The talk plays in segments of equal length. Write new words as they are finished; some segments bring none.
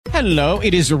Hello,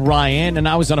 it is Ryan, and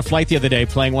I was on a flight the other day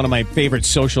playing one of my favorite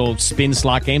social spin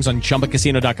slot games on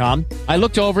ChumbaCasino.com. I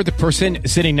looked over at the person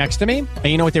sitting next to me, and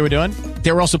you know what they were doing?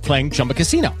 They were also playing Chumba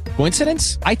Casino.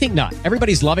 Coincidence? I think not.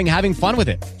 Everybody's loving having fun with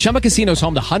it. Chumba Casino is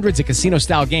home to hundreds of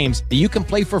casino-style games that you can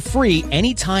play for free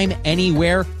anytime,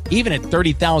 anywhere, even at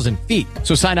 30,000 feet.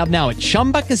 So sign up now at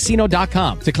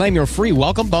ChumbaCasino.com to claim your free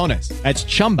welcome bonus. That's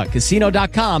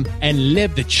ChumbaCasino.com and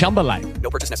live the Chumba life.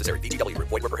 No purchase necessary. VGW.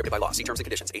 Void where prohibited by law. See terms and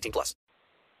conditions. 18+.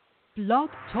 Blog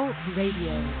Talk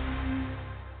Radio.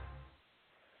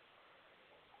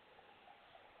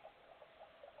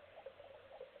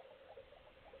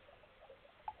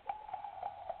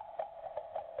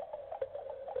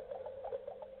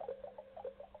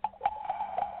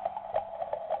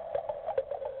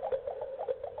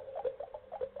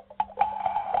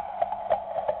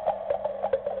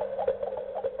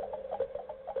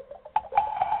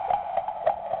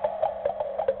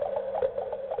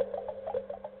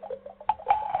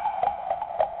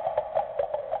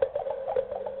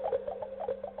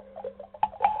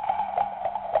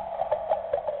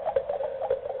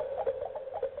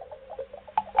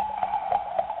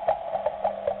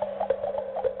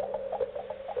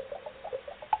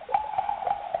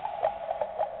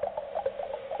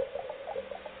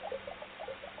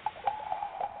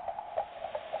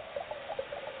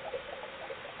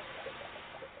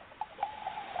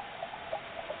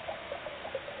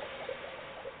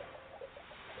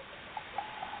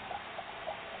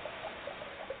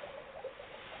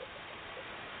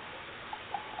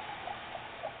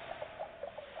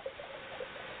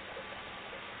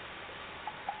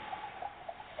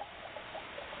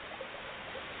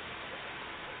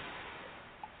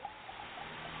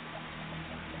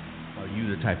 Are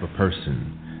you the type of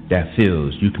person that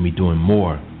feels you can be doing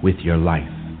more with your life?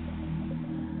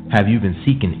 Have you been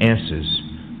seeking answers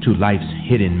to life's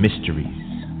hidden mysteries?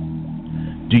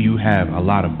 Do you have a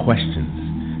lot of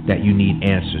questions that you need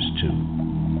answers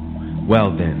to?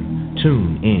 Well then,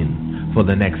 tune in for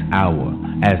the next hour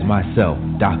as myself,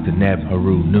 Dr.Neb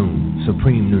Heru-Nun,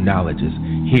 Supreme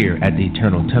Nunologist, here at the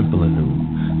Eternal Temple of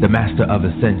Nun, the Master of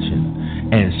Ascension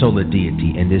and Solar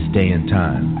Deity in this day and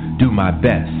time, do my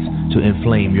best to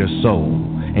inflame your soul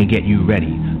and get you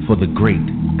ready for the great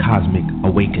cosmic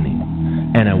awakening,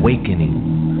 an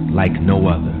awakening like no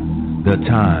other. The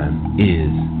time is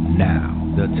now.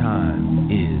 The time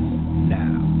is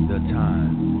now. The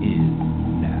time is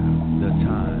now. The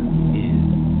time is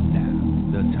now.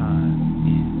 The time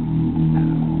is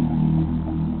now.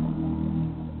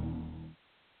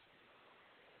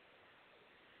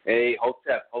 Hey,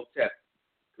 Hotep, Hotep.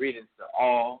 Greetings to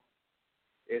all.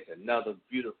 It's another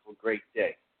beautiful, great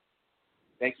day.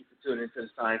 Thank you for tuning into the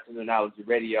Science of Nunology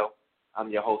Radio. I'm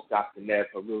your host, Dr.Neb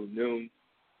Heru-Nun.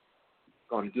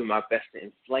 Going to do my best to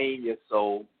inflame your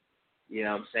soul, you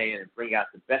know what I'm saying, and bring out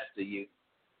the best of you,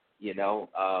 you know,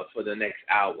 for the next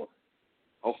hour.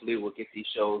 Hopefully we'll get these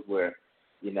shows where,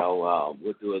 you know,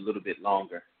 we'll do a little bit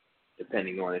longer,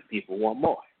 depending on if people want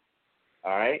more.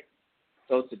 All right?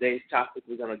 So today's topic,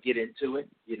 we're going to get into it,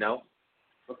 you know.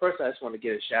 But first, I just want to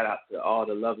give a shout-out to all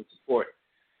the love and support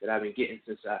that I've been getting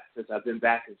since I've been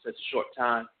back in such a short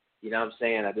time. You know what I'm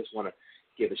saying? I just want to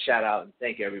give a shout-out and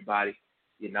thank everybody,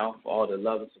 you know, for all the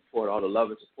love and support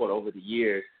over the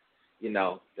years, you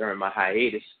know, during my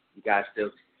hiatus. You guys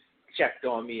still checked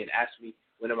on me and asked me,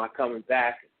 when am I coming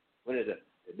back? When are the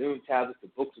Noon tablets, the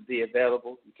books will be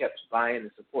available? You kept buying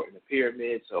and supporting the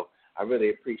pyramid, so I really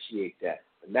appreciate that.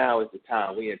 But now is the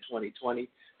time. We're in 2020.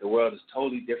 The world is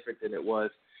totally different than it was,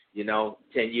 you know,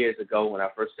 10 years ago when I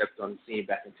first stepped on the scene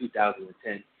back in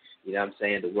 2010. You know what I'm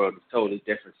saying? The world is totally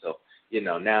different. So, you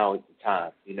know, now is the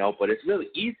time, you know. But it's really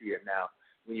easier now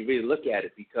when you really look at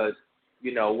it because,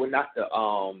 you know, we're not the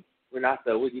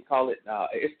what do you call it?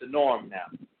 It's the norm now,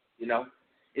 you know.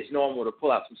 It's normal to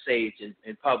pull out some sage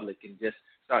in public and just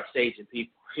start saging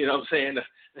people. You know what I'm saying?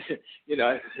 You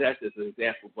know, that's just an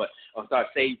example. But or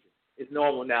start saging. It's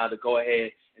normal now to go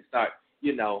ahead and start,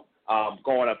 you know,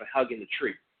 going up and hugging the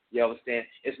tree. You understand?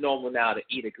 It's normal now to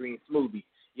eat a green smoothie,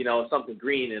 you know, something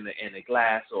green in a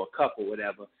glass or a cup or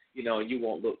whatever, you know, and you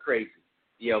won't look crazy.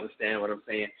 You understand what I'm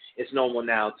saying? It's normal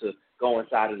now to go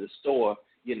inside of the store,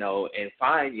 you know, and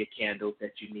find your candles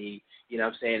that you need, you know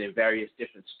what I'm saying, in various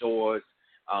different stores,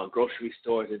 grocery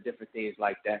stores and different things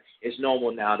like that. It's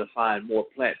normal now to find more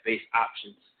plant-based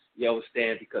options, you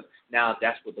understand, because now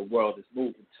that's what the world is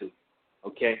moving to,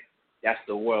 okay? That's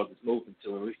the world is moving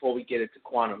to. And before we get into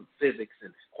quantum physics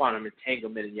and quantum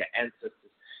entanglement and your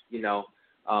ancestors, you know,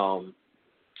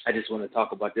 I just want to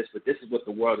talk about this, but this is what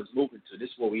the world is moving to. This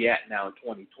is where we're at now in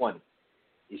 2020.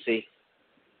 You see,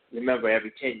 remember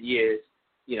every 10 years,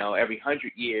 every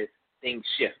 100 years, things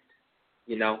shift,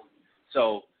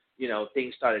 So,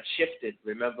 things started shifting,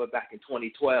 remember, back in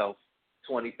 2012,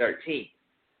 2013.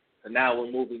 So now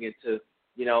we're moving into,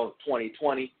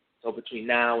 2020. So between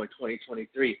now and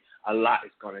 2023, a lot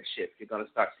is going to shift. You're going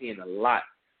to start seeing a lot,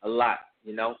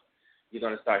 You're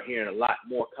going to start hearing a lot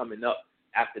more coming up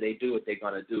after they do what they're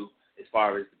going to do as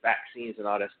far as the vaccines and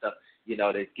all that stuff.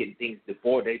 They're getting things to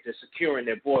board. They're securing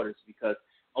their borders because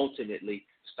ultimately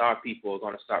star people are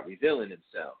going to start revealing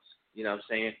themselves. You know what I'm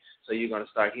saying? So you're going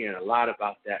to start hearing a lot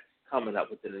about that coming up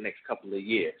within the next couple of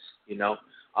years. A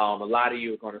lot of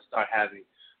you are going to start having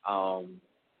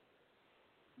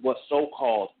what's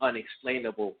so-called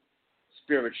unexplainable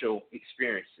spiritual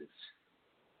experiences.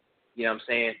 You know what I'm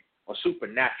saying? Or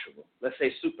supernatural. Let's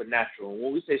say supernatural. And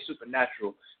when we say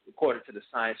supernatural, according to the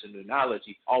Science of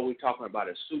Nunology, all we're talking about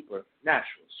is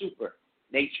supernatural, super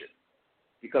nature.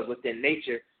 Because within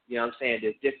nature, you know what I'm saying,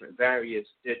 there's different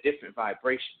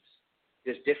vibrations.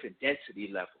 There's different density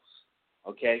levels,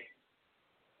 okay?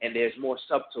 And there's more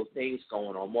subtle things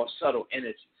going on, more subtle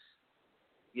energies.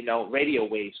 Radio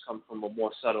waves come from a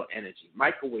more subtle energy.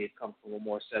 Microwaves come from a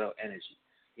more subtle energy.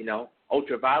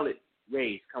 Ultraviolet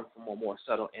rays come from a more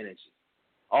subtle energy.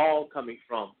 All coming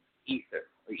from ether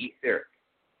or etheric,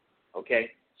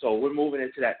 okay? So we're moving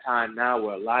into that time now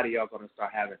where a lot of y'all are going to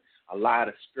start having a lot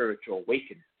of spiritual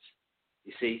awakenings,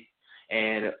 you see?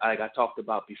 And like I talked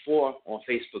about before on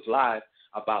Facebook Live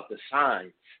about the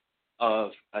signs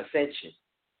of ascension.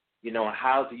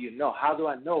 How do you know? How do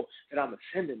I know that I'm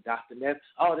ascending, Dr. Neb?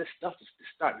 Oh, this stuff is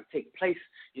starting to take place.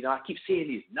 I keep seeing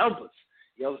these numbers.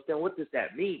 You understand? What does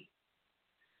that mean?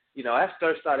 That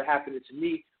started happening to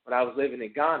me when I was living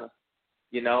in Ghana,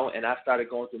 and I started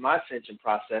going through my ascension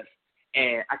process,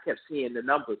 and I kept seeing the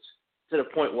numbers to the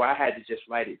point where I had to just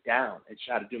write it down and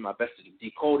try to do my best to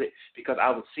decode it because I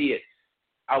would see it.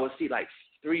 I would see like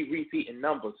 3 repeating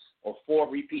numbers or 4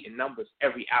 repeating numbers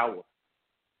every hour,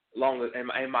 longer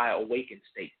in my awakened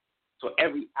state. So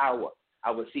every hour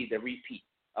I would see the repeat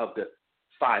of the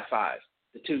 5-5,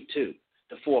 the 2-2,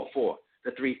 the 4-4,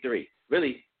 the 3-3.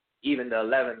 Really, even the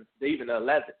 11, the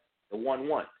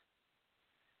 1-1.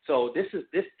 So this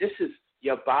is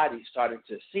your body starting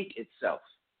to sync itself.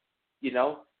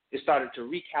 It's starting to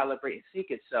recalibrate and sync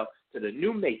itself to the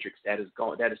new matrix that is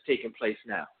taking place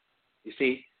now. You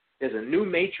see, there's a new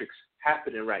matrix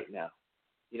happening right now.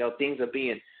 Things are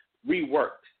being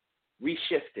reworked,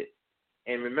 reshifted.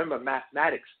 And remember,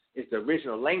 mathematics is the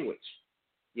original language.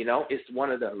 It's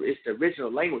the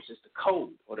original language, it's the code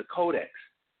or the codex,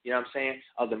 you know what I'm saying,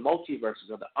 of the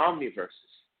multiverses, of the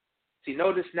omniverses. See,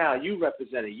 notice now you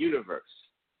represent a universe,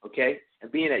 okay?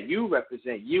 And being that you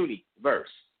represent universe,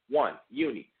 one,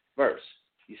 universe,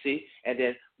 you see? And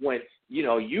then when,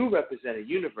 you represent a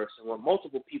universe and when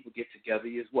multiple people get together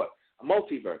is what? A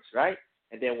multiverse, right?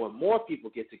 And then when more people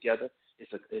get together,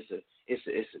 it's a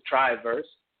triverse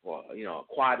or, a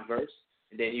quadverse.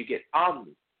 And then you get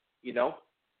omni,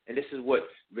 And this is what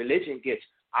religion gets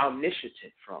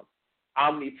omniscient from,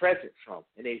 omnipresent from.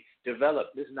 And they develop,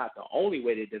 this is not the only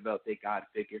way they develop their God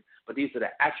figure, but these are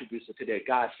the attributes to their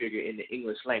God figure in the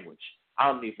English language,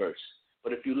 omniverse.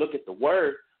 But if you look at the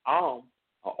word om,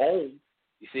 or om,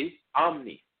 you see,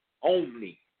 omni,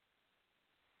 omni.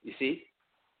 You see?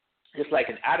 Just like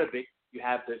in Arabic, you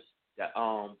have this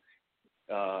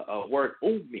word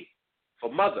ummi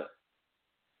for mother.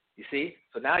 You see?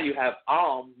 So now you have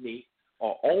omni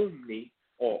or omni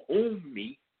or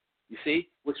ummi, you see,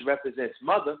 which represents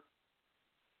mother.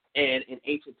 And in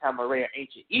ancient Tamaray,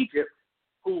 ancient Egypt,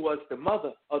 who was the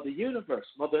mother of the universe,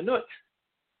 Mother Nut.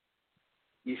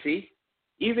 You see?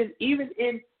 Even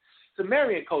in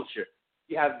Sumerian culture,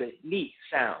 you have the ni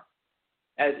sound,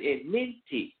 as in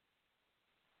Ninti,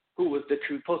 who was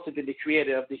supposed to be the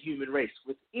creator of the human race,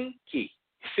 with Inki.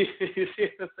 You see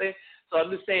what I'm saying? So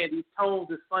I'm just saying these tones,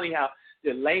 it's funny how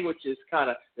the language is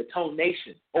the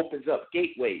tonation opens up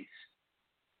gateways,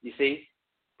 you see?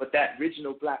 But that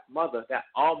original black mother, that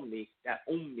omni, that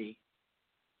ummi,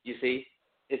 you see,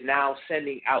 is now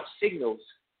sending out signals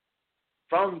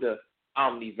from the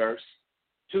omniverse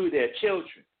to their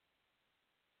children,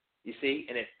 you see?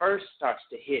 And it first starts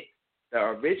to hit the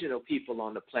original people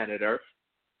on the planet Earth,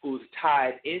 who's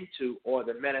tied into or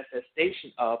the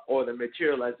manifestation of or the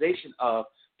materialization of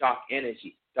dark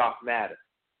energy, dark matter.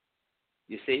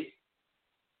 You see?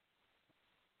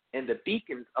 And the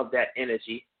beacons of that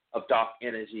energy, of dark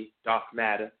energy, dark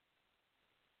matter,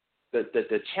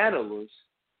 the channelers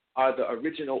are the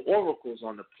original oracles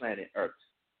on the planet Earth.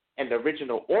 And the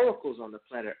original oracles on the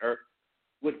planet Earth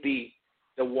would be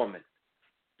the woman,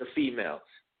 the females.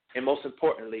 And most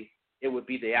importantly, it would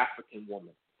be the African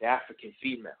woman, the African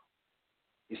female.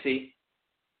 You see?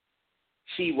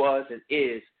 She was and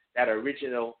is that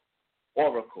original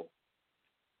oracle,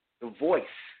 the voice,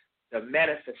 the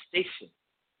manifestation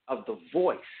of the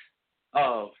voice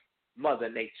of Mother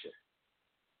Nature,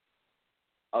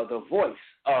 of the voice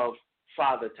of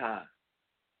Father Time.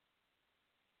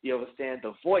 You understand?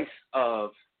 The voice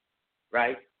of,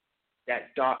 right,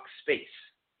 that dark space.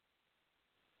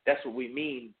 That's what we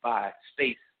mean by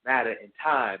space, matter, and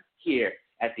time here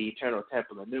at the Eternal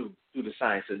Temple of Nu through the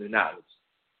Science of Nunology.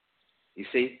 You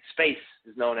see, space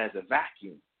is known as a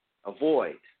vacuum, a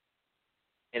void.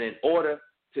 And in order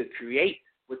to create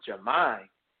with your mind,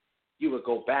 you would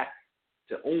go back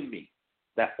to Umi,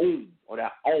 that or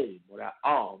that or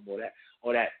that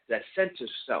or that center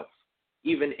self,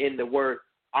 even in the word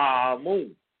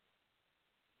Amun.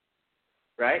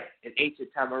 Right? In ancient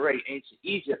Tamaray, ancient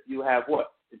Egypt, you have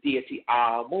what? The deity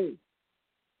Amun.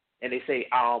 And they say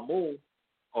Amun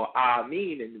or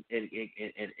Amin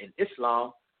in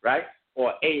Islam, right?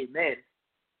 Or Amen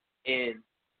in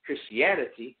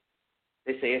Christianity.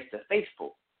 They say it's the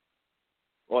faithful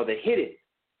or the hidden.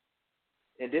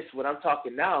 And this, what I'm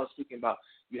talking now, speaking about,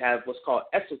 you have what's called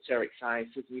esoteric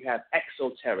sciences, and you have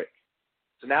exoteric.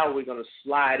 So now we're going to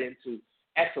slide into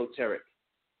esoteric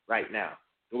right now,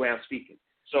 the way I'm speaking.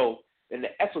 So, and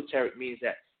the esoteric means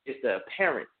that it's the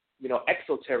apparent.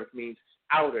 Exoteric means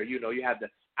outer. You have the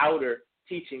outer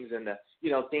teachings and the,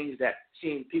 things that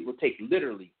seem people take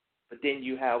literally. But then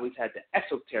you have always had the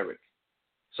esoteric.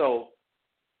 So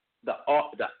the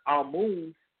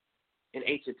Amun in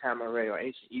ancient Tamaray or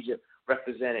ancient Egypt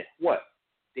represented what?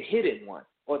 The hidden one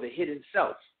or the hidden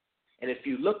self. And if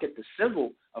you look at the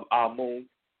symbol of Amun,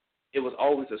 it was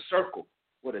always a circle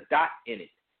with a dot in it.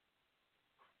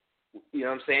 You know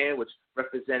what I'm saying? Which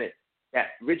represented that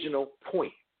original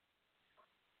point,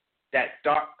 that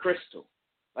dark crystal,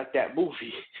 like that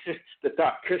movie, The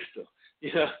Dark Crystal.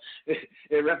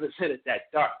 It represented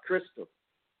that dark crystal,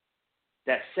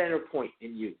 that center point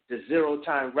in you, the zero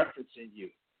time reference in you.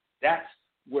 That's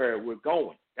where we're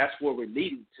going. That's where we're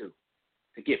leading to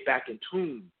get back in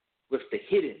tune with the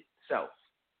hidden self.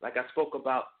 Like I spoke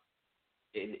about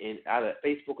in either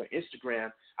Facebook or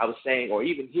Instagram, I was saying, or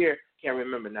even here, can't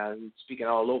remember now, I'm speaking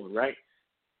all over, right?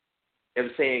 They were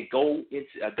saying go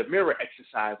into the mirror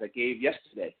exercise I gave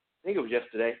yesterday. I think it was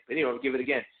yesterday, but anyway, I'll give it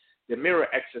again. The mirror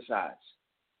exercise.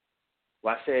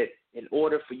 Well, I said, in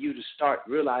order for you to start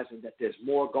realizing that there's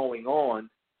more going on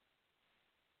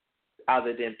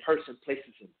other than person,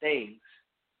 places, and things,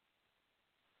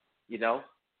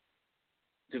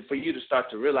 for you to start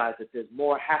to realize that there's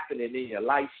more happening in your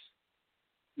life,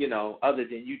 other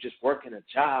than you just working a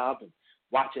job and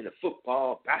watching a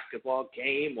football, basketball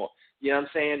game, or,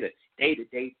 the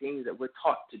day-to-day things that we're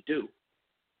taught to do.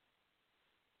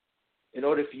 In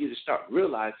order for you to start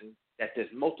realizing that there's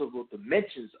multiple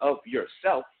dimensions of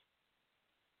yourself,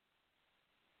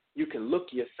 you can look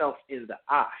yourself in the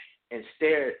eye and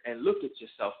stare and look at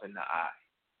yourself in the eye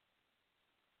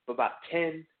for about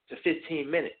 10 to 15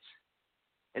 minutes.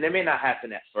 And it may not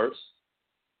happen at first,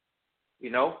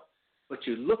 but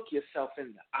you look yourself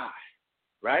in the eye,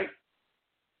 right?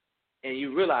 And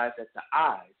you realize that the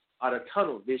eyes are the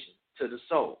tunnel vision to the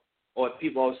soul. Or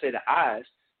people always say the eyes,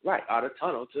 right, are the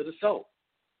tunnel to the soul.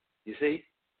 You see?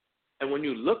 And when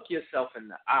you look yourself in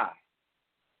the eye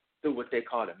through what they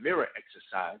call the mirror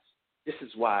exercise, this is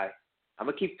why, I'm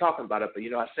going to keep talking about it, but,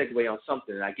 I segue on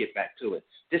something and I get back to it.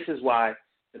 This is why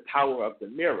the power of the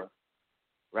mirror,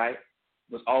 right,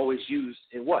 was always used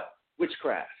in what?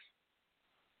 Witchcraft.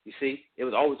 You see? It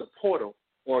was always a portal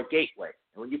or a gateway.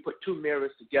 And when you put two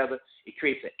mirrors together, it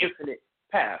creates an infinite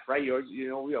path, right? We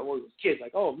always kids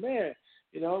like, oh, man,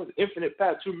 an infinite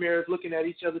path, two mirrors looking at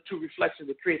each other, two reflections.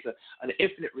 It creates an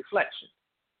infinite reflection,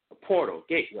 a portal,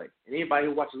 gateway. And anybody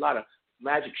who watches a lot of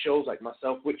magic shows like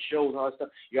myself, witch shows and all that stuff,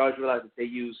 you always realize that they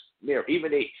use mirror.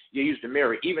 You use the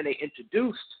mirror. Even they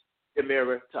introduced the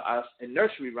mirror to us in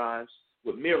nursery rhymes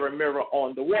with mirror, mirror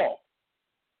on the wall.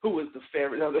 Who was the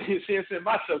favorite? You see, it's in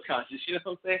my subconscious, you know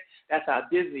what I'm saying? That's how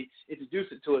Disney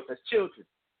introduced it to us as children.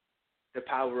 The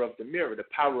power of the mirror, the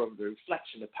power of the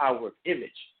reflection, the power of image.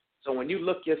 So when you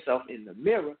look yourself in the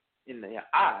mirror, in your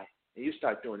eye, and you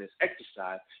start doing this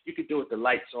exercise, you can do it with the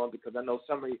lights on, because I know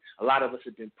a lot of us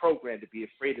have been programmed to be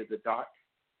afraid of the dark.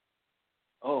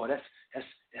 Oh, that's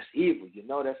evil,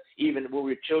 That's even when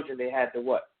we were children, they had the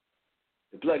what?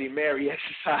 The Bloody Mary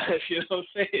exercise, you know what I'm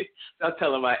saying? I'm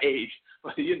telling my age,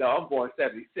 but I'm born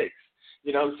 76,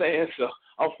 you know what I'm saying? So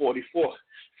I'm 44.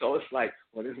 So it's like,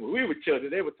 when we were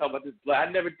children, they were talking about this blood.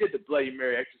 I never did the Bloody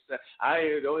Mary exercise.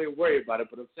 Don't even worry about it,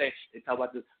 but I'm saying they talk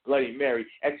about this Bloody Mary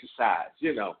exercise,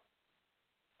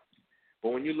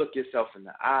 But when you look yourself in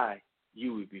the eye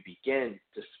you would begin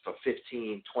just for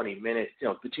 15, 20 minutes,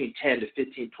 between 10 to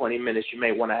 15, 20 minutes, you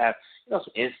may want to have, some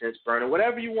incense burning,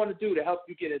 whatever you want to do to help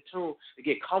you get in tune, to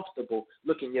get comfortable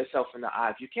looking yourself in the eye.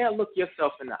 If you can't look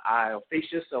yourself in the eye or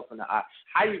face yourself in the eye,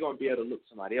 how are you going to be able to look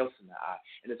somebody else in the eye?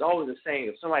 And it's always the saying,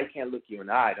 if somebody can't look you in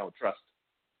the eye, don't trust them.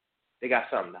 They got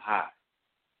something to hide.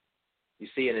 You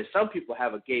see, and then some people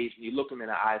have a gaze when you look them in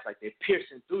the eyes like they're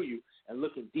piercing through you and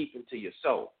looking deep into your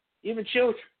soul. Even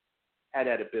children have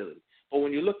that ability. But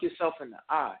when you look yourself in the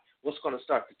eye, what's going to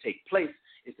start to take place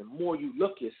is the more you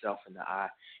look yourself in the eye,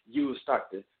 you will start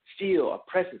to feel a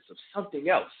presence of something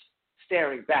else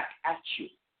staring back at you.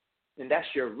 And that's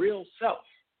your real self.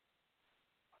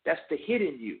 That's the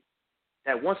hidden you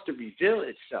that wants to reveal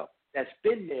itself, that's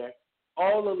been there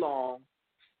all along,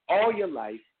 all your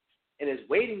life, and is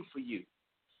waiting for you,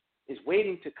 is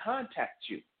waiting to contact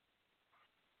you,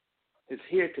 is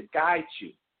here to guide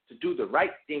you, to do the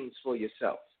right things for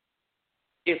yourself,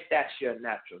 if that's your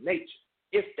natural nature,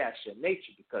 if that's your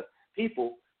nature, because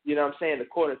people,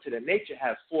 according to their nature,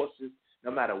 have forces, no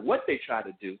matter what they try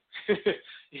to do,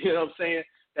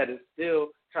 that is still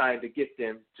trying to get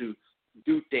them to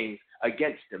do things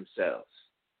against themselves,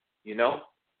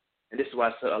 And this is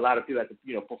why a lot of people have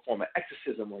to, perform an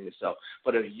exorcism on yourself.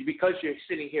 But because you're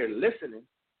sitting here listening,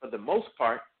 for the most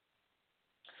part,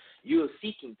 you are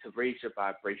seeking to raise your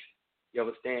vibration. You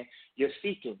understand? You're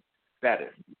seeking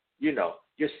better.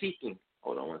 You're seeking.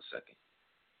 Hold on 1 second.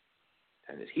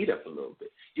 Turn this heat up a little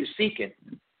bit. You're seeking.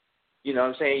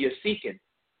 You're seeking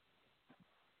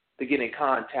to get in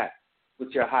contact with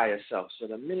your higher self. So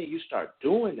the minute you start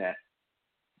doing that,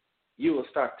 you will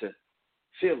start to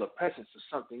feel the presence of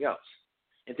something else.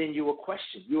 And then you will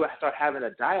question. You will start having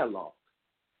a dialogue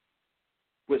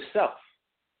with self,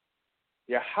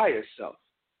 your higher self.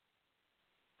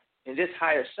 And this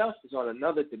higher self is on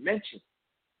another dimension.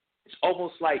 It's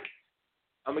almost like,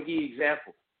 I'm going to give you an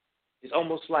example. It's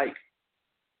almost like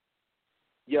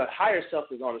your higher self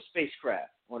is on a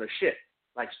spacecraft, on a ship,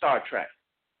 like Star Trek.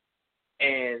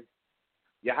 And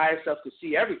your higher self can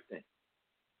see everything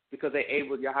because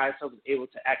your higher self is able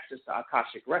to access the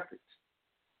Akashic records.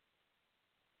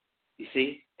 You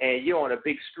see? And you're on a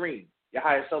big screen. Your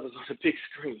higher self is on a big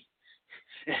screen.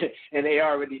 And they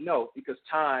already know because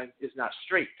time is not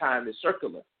straight. Time is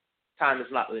circular. Time is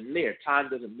not linear. Time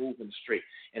doesn't move in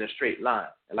a straight line.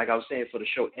 And like I was saying, for the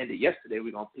show ended yesterday,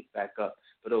 we're going to pick back up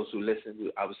for those who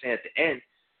listen. I was saying at the end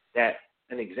that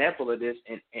an example of this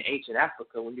in ancient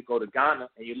Africa, when you go to Ghana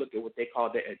and you look at what they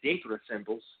call the Adinkra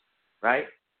symbols, right?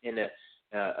 In the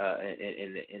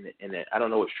I don't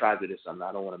know which tribe it is. I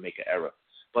don't want to make an error.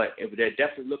 But if they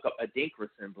definitely look up Adinkra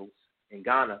symbols in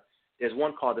Ghana, there's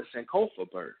one called the Sankofa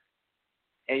bird.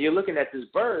 And you're looking at this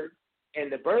bird,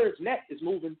 and the bird's neck is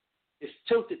moving. It's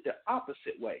tilted the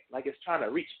opposite way, like it's trying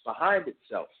to reach behind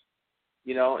itself,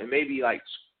 and maybe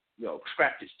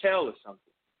scratch its tail or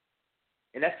something.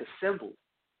 And that's a symbol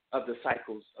of the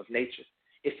cycles of nature.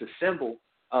 It's a symbol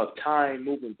of time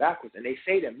moving backwards. And they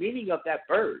say the meaning of that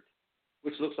bird,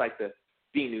 which looks like the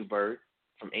Binu bird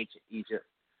from ancient Egypt,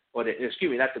 not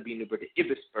the Binu bird, the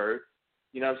Ibis bird,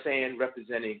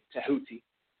 representing Tahuti.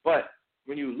 But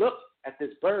when you look at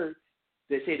this bird,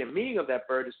 they say the meaning of that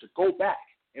bird is to go back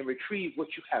and retrieve what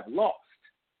you have lost.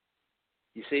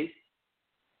 You see?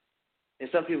 And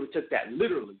some people took that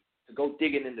literally, to go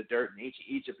digging in the dirt in ancient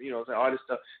Egypt, all this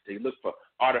stuff. They look for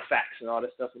artifacts and all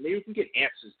this stuff, and maybe you can get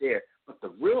answers there. But the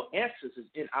real answers is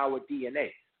in our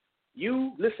DNA.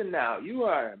 You, listen now, you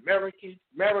are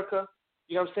America,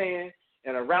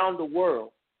 and around the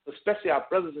world, especially our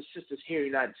brothers and sisters here in the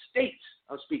United States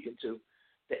I'm speaking to,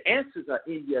 the answers are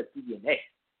in your DNA.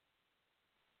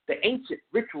 The ancient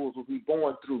rituals will be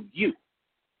born through you.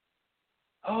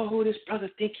 Oh, who this brother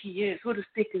think he is? Who this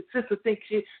sister think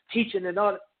she is? Teaching and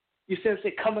all that. You see what I'm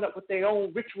saying? Coming up with their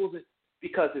own rituals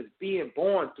because it's being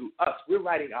born through us. We're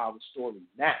writing our story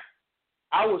now.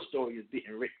 Our story is being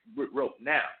wrote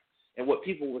now. And what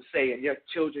people will say, and your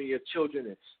children,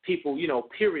 and people,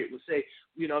 period, will say,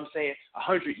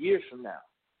 100 years from now.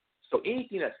 So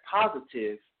anything that's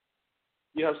positive,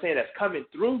 that's coming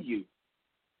through you,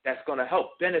 that's going to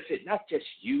help benefit not just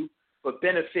you, but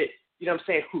benefit,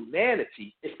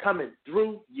 humanity, is coming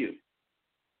through you.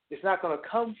 It's not going to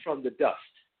come from the dust.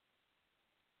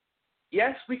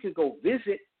 Yes, we can go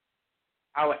visit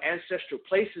our ancestral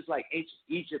places like ancient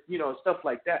Egypt, and stuff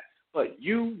like that, but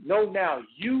now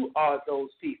you are those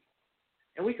people.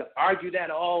 And we can argue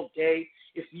that all day.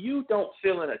 If you don't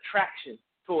feel an attraction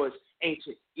towards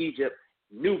ancient Egypt,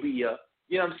 Nubia,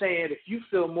 if you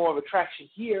feel more of attraction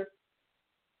here,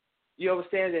 you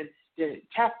understand, then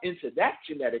tap into that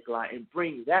genetic line and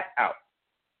bring that out.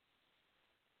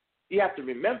 You have to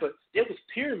remember there was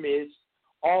pyramids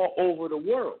all over the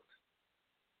world.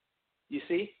 You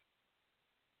see?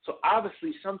 So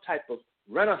obviously some type of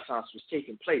renaissance was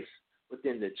taking place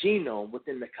within the genome,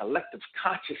 within the collective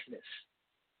consciousness.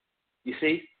 You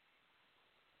see?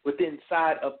 Within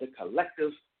inside of the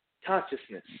collective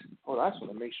consciousness. Hold on, I just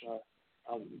want to make sure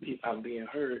I'm being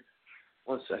heard.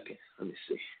 1 second. Let me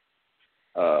see.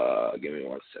 Give me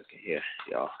 1 second here,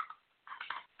 y'all.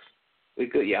 We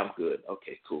good? Yeah, I'm good.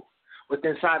 Okay, cool.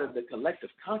 Within inside of the collective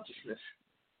consciousness,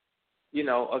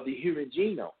 of the human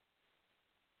genome.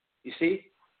 You see?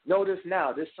 Notice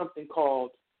now, there's something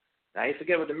called, now you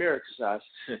forget what the mirror exercise,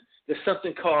 there's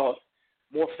something called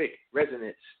morphic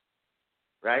resonance,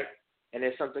 right? And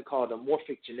there's something called a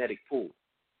morphic genetic pool.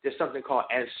 There's something called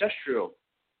ancestral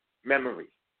memory.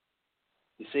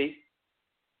 You see?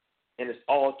 And it's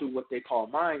all through what they call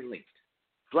mind linked,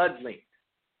 blood linked.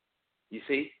 You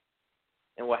see?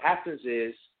 And what happens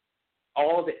is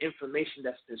all the information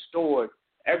that's been stored,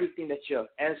 everything that your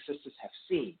ancestors have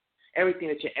seen, everything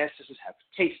that your ancestors have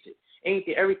tasted,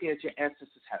 everything that your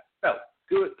ancestors have felt,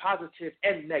 good, positive,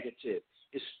 and negative,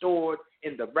 is stored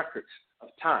in the records of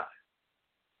time.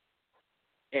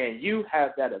 And you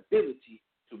have that ability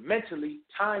to mentally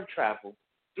time travel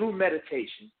through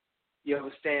meditation. You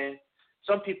understand?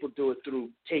 Some people do it through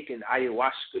taking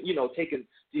ayahuasca, taking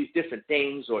these different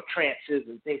things or trances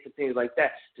and things like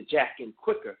that to jack in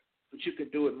quicker. But you can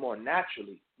do it more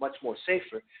naturally, much more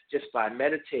safer, just by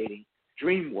meditating,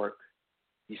 dream work,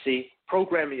 you see,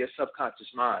 programming your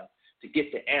subconscious mind to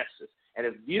get the answers. And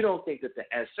if you don't think that the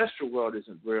ancestral world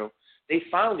isn't real, they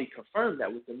finally confirmed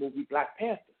that with the movie Black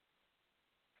Panther.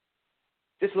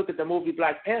 Just look at the movie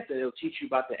Black Panther. It'll teach you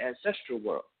about the ancestral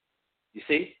world. You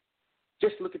see?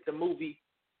 Just look at the movie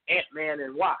Ant-Man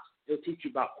and Wasp. It'll teach you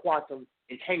about quantum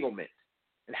entanglement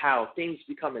and how things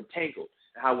become entangled.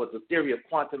 And how what the theory of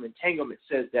quantum entanglement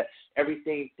says that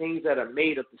things that are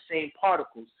made of the same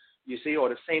particles, you see, or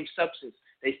the same substance,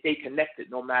 they stay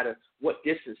connected no matter what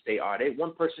distance they are.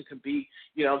 One person can be,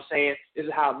 this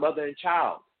is how mother and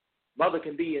child. Mother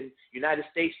can be in United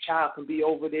States, child can be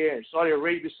over there in Saudi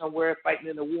Arabia somewhere fighting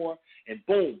in a war, and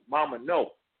boom, mama,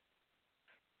 no.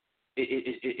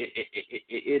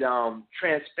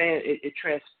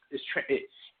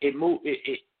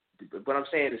 What I'm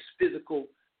saying is physical.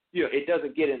 It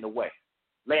doesn't get in the way.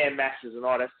 Land masses and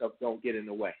all that stuff don't get in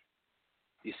the way.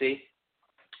 You see?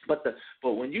 But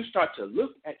when you start to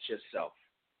look at yourself,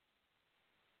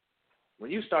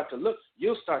 you'll start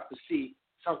to see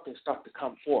something start to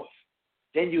come forth.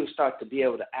 Then you'll start to be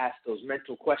able to ask those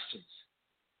mental questions.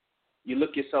 You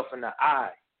look yourself in the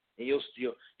eye, and you'll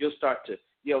start to,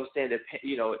 understand that,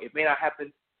 it may not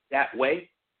happen that way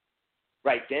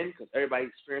right then because everybody's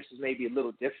experiences may be a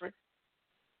little different.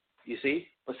 You see?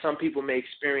 But some people may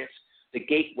experience the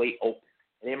gateway open,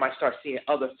 and they might start seeing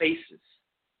other faces.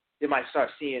 They might start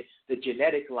seeing the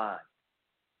genetic line.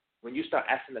 When you start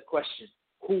asking the question,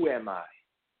 who am I?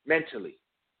 Mentally,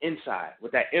 inside,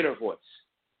 with that inner voice.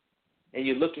 And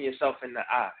you're looking yourself in the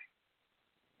eye.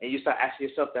 And you start asking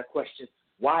yourself that question,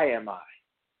 why am I?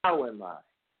 How am I?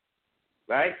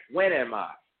 Right? When am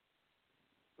I?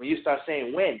 When you start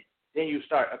saying when, then you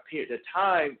start the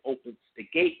time opens, the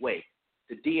gateway.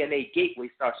 The DNA gateway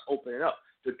starts opening up.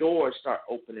 The doors start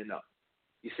opening up.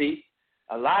 You see?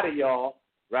 A lot of y'all,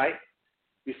 right,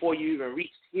 before you even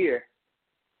reached here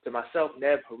to myself,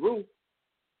 Neb Heru,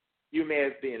 you may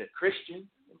have been a Christian,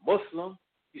 a Muslim.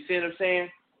 You see what I'm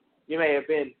saying? You may have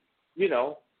been,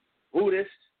 Buddhist.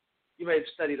 You may have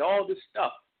studied all this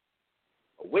stuff.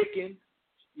 A Wiccan,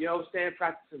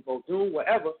 practicing Vodou,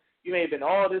 whatever. You may have been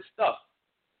all this stuff.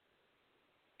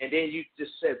 And then you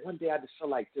just said, one day I just feel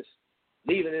like just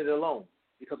leaving it alone.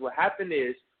 Because what happened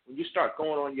is when you start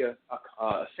going on your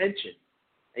ascension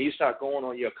and you start going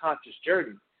on your conscious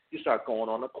journey, you start going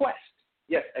on a quest.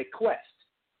 Yes, a quest.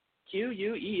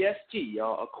 Quest,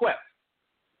 y'all, a quest.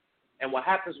 And what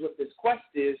happens with this quest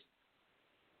is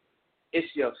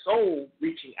it's your soul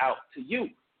reaching out to you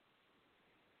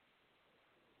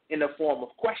in the form of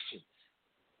questions.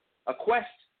 A quest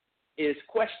is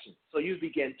question. So you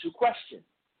begin to question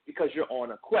because you're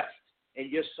on a quest and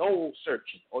you're soul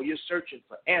searching or you're searching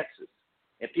for answers.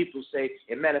 And people say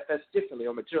it manifests differently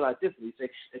or materializes differently. Say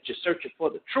that you're searching for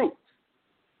the truth.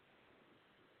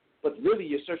 But really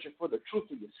you're searching for the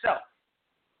truth of yourself.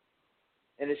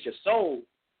 And it's your soul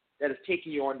that is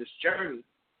taking you on this journey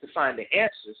to find the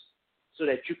answers so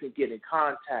that you can get in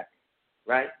contact,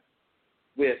 right,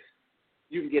 with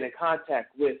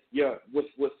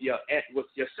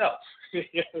yourself.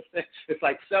 It's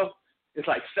like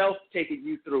self taking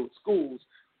you through schools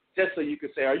just so you can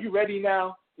say, are you ready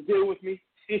now to deal with me?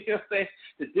 You know what I'm saying?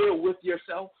 To deal with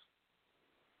yourself.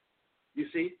 You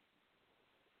see?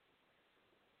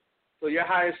 So your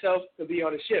higher self could be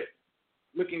on a ship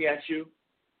looking at you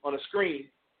on a screen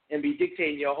and be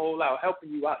dictating your whole life,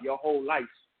 helping you out your whole life,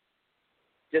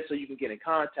 just so you can get in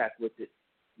contact with it,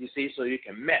 you see, so you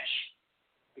can mesh.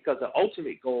 Because the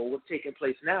ultimate goal, what's taking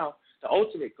place now, the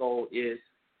ultimate goal is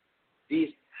these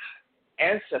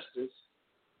ancestors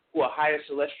who are higher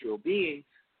celestial beings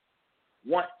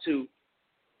want to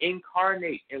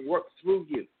incarnate and work through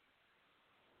you.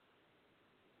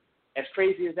 As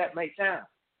crazy as that might sound,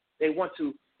 they want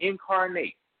to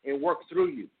incarnate and work through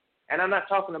you. And I'm not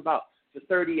talking about the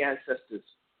 30 ancestors,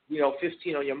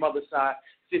 15 on your mother's side,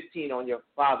 15 on your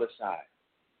father's side.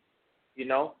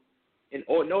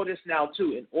 Notice now,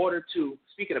 too, in order to,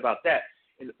 speaking about that,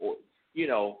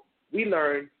 we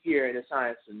learn here in the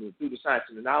science and through the science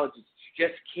of nunology, you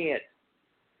just can't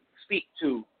speak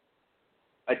to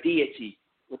a deity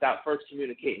without first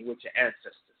communicating with your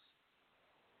ancestors.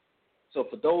 So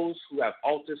for those who have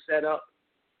altars set up,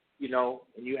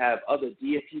 and you have other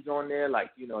deities on there, like,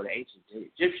 the ancient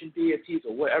Egyptian deities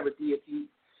or whatever deities,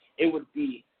 it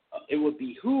would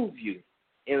behoove you,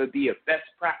 it would be a best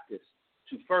practice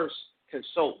to first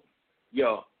consult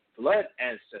your blood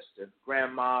ancestor,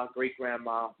 grandma,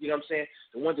 great-grandma, you know what I'm saying,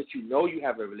 the ones that you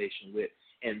have a relation with,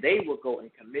 and they will go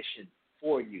and commission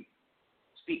for you,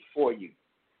 speak for you.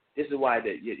 This is why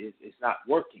it's not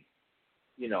working,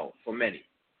 for many.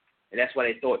 And that's why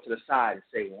they throw it to the side and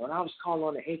say, well, when I was calling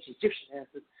on the ancient Egyptian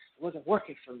ancestors, it wasn't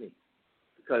working for me,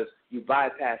 because you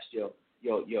bypassed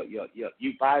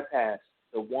you bypass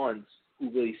the ones who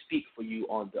really speak for you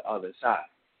on the other side.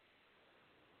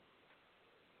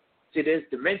 See, there's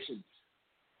dimensions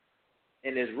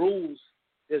and there's rules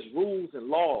and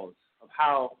laws of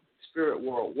how the spirit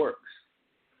world works.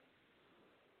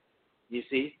 You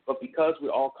see? But because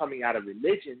we're all coming out of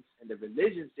religions, and the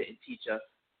religions didn't teach us,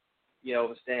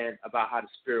 understand about how the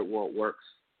spirit world works.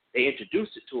 They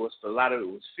introduced it to us, but a lot of it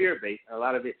was fear-based, and a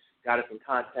lot of it got us in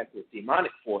contact with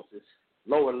demonic forces,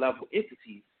 lower-level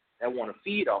entities that want to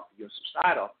feed off of you and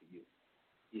subside off of you.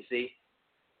 You see?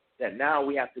 That now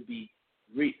we have to be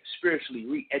spiritually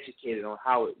re-educated on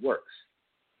how it works.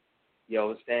 You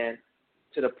understand?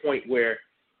 To the point where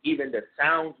even the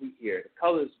sounds we hear, the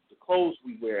colors, the clothes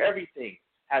we wear, everything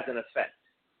has an effect.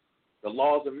 The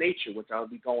laws of nature, which I'll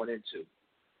be going into.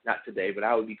 Not today, but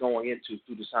I will be going into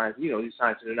through the science, these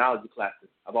science and nunology classes.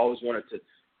 I've always wanted to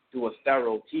do a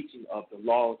thorough teaching of the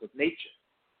laws of nature.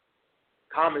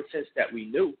 Common sense that we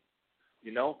knew,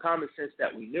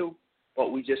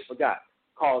 but we just forgot.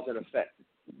 Cause and effect.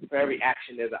 For every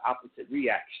action, there's an opposite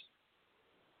reaction.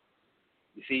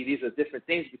 You see, these are different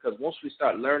things, because once we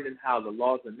start learning how the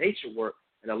laws of nature work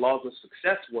and the laws of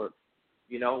success work,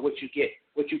 what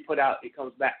you put out, it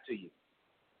comes back to you.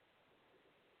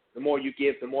 The more you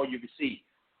give, the more you receive.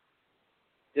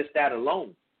 Just that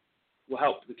alone will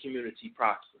help the community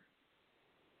prosper.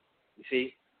 You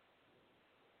see?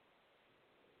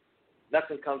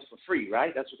 Nothing comes for free,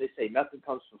 right? That's what they say. Nothing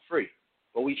comes for free.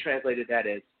 But we translated that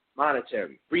as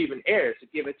monetary. Breathing air is a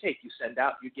give and take. You send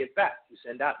out, you give back. You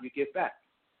send out, you give back.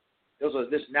 Those are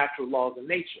just natural laws of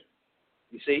nature,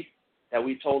 you see, that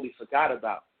we totally forgot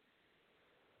about.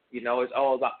 It's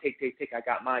all about take, I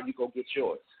got mine, you go get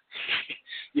yours.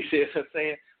 You see what I'm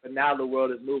saying? But now the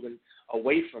world is moving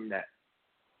away from that.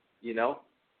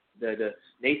 The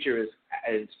nature is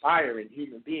inspiring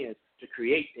human beings to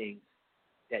create things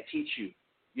that teach you,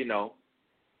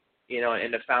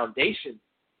 and the foundation,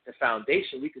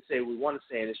 we could say we want to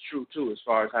say, and it's true too, as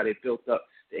far as how they built up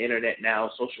the internet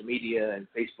now, social media and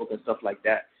Facebook and stuff like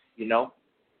that,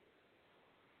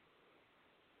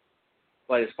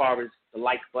 But as far as the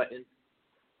like button,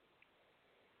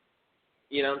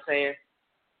 you know what I'm saying?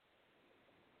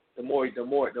 The more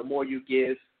you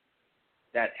give,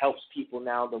 that helps people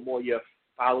now. The more your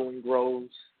following grows.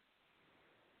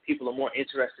 People are more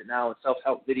interested now in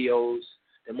self-help videos.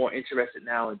 They're more interested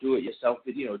now in do-it-yourself,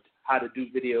 how to do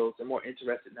videos. They're more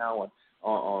interested now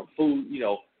on food,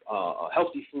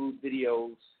 healthy food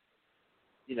videos,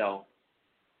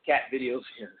 cat videos.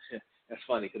 That's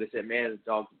funny, because they said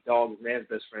dog is man's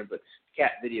best friend, but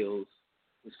cat videos,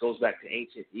 which goes back to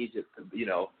ancient Egypt.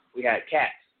 We had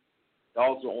cats.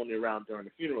 Dogs were only around during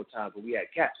the funeral time, but we had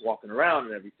cats walking around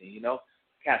and everything.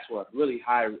 Cats were really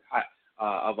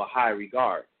of a high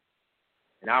regard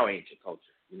in our ancient culture.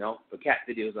 But cat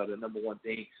videos are the number one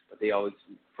thing, but they always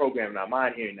program in our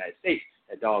mind here in the United States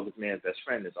that dog is man's best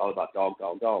friend. It's all about dog,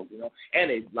 And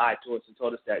they lied to us and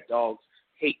told us that dogs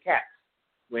hate cats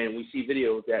when we see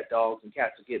videos that dogs and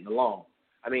cats are getting along.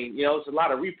 It's a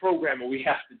lot of reprogramming we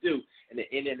have to do, and the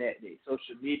internet, the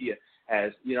social media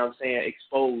has, you know what I'm saying,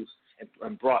 exposed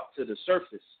and brought to the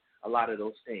surface a lot of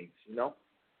those things, you know.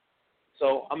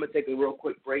 So I'm going to take a real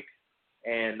quick break,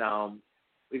 and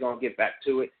we're going to get back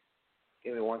to it.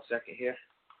 Give me 1 second here.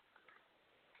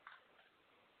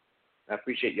 I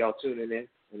appreciate y'all tuning in,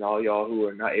 and all y'all who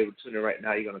are not able to tune in right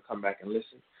now, you're going to come back and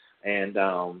listen. And,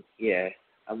 yeah,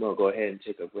 I'm going to go ahead and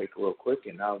take a break real quick,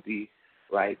 and I'll be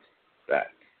right back.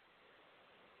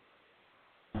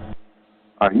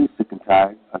 Are you sick and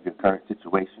tired of your current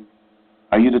situation?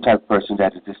 Are you the type of person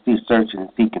that is just searching and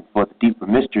seeking for the deeper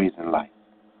mysteries in life?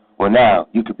 Well, now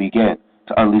you can begin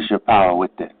to unleash your power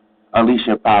within. Unleash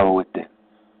your power within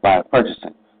by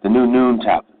purchasing the new Noon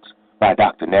tablets by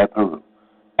Dr.Neb Heru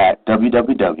at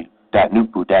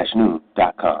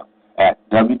www.nupu-noon.com, at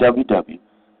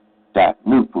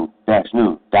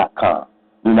www.nupu-noon.com.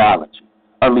 Noonology.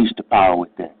 Unleash the power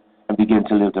within and begin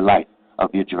to live the life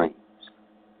of your dreams.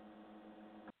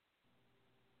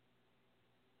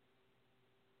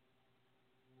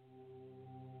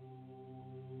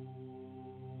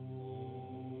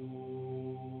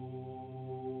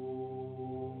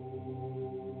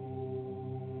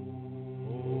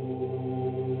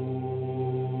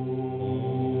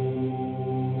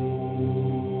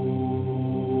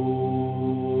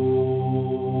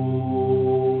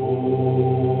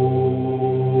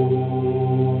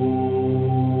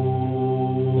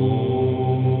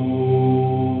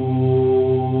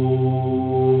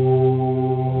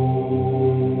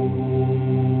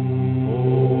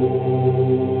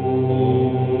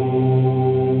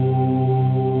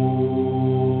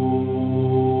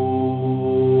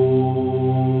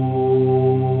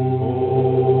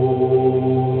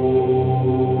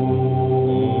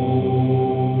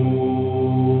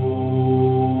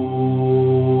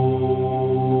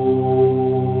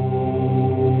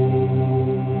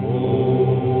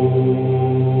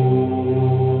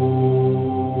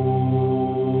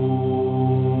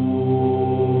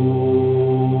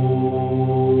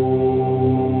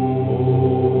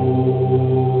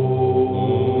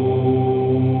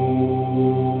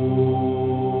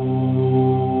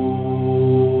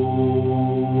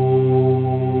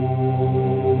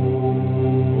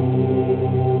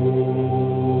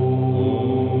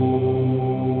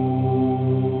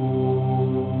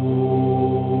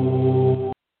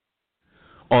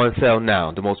 On sale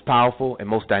now, the most powerful and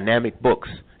most dynamic books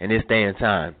in this day and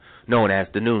time, known as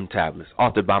the Noon Tablets,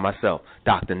 authored by myself,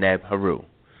 Dr.Neb Heru.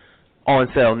 On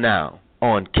sale now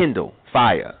on Kindle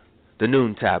Fire, the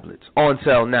Noon Tablets. On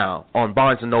sale now on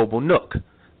Barnes & Noble Nook,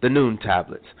 the Noon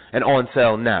Tablets. And on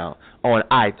sale now on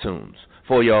iTunes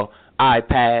for your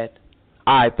iPad,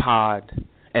 iPod,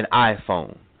 and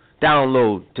iPhone.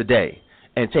 Download today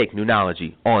and take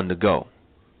Noonology on the go.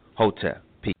 Hotep.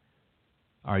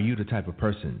 Are you the type of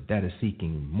person that is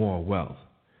seeking more wealth,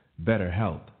 better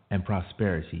health, and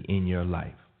prosperity in your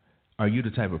life? Are you the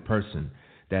type of person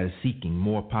that is seeking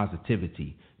more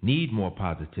positivity, need more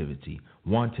positivity,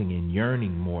 wanting and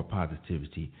yearning more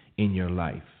positivity in your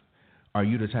life? Are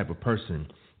you the type of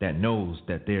person that knows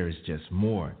that there is just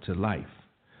more to life?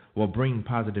 Well, bring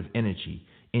positive energy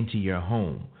into your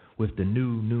home with the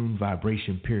new Noon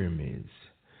Vibration Pyramids.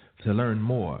 To learn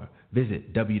more,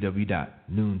 visit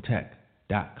www.noontech.com.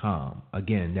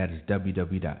 Again, that is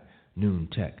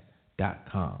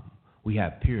www.noontech.com. We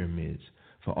have pyramids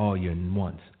for all your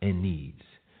wants and needs.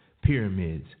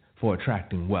 Pyramids for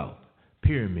attracting wealth.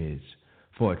 Pyramids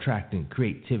for attracting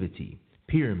creativity.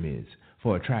 Pyramids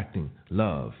for attracting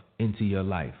love into your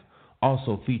life.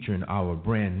 Also featuring our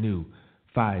brand new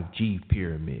 5G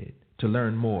pyramid. To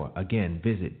learn more, again,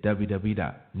 visit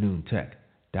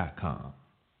www.noontech.com.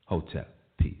 Hotep.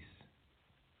 Peace.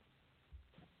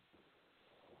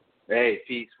 Hey,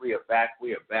 peace. We are back.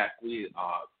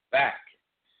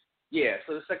 Yeah,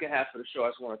 so the second half of the show, I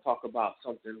just want to talk about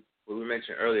something we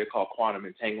mentioned earlier called quantum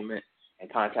entanglement and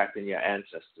contacting your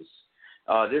ancestors.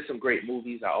 There's some great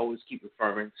movies I always keep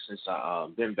referring since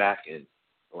I've been back and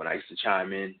when I used to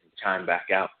chime in and chime back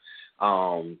out.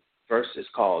 First, it's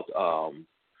called A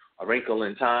Wrinkle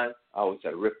in Time. I always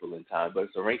said Ripple in Time, but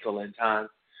it's A Wrinkle in Time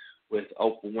with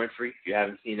Oprah Winfrey. If you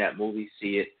haven't seen that movie,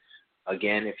 see it.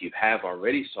 Again, if you have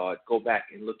already saw it, go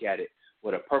back and look at it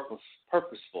with a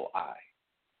purposeful eye.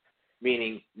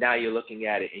 Meaning now you're looking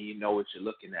at it and you know what you're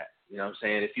looking at. You know what I'm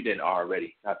saying? If you didn't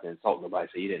already, not to insult nobody,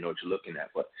 say you didn't know what you're looking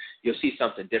at, but you'll see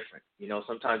something different. You know,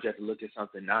 sometimes you have to look at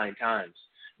something 9 times,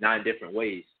 9 different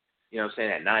ways. You know what I'm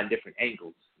saying? At 9 different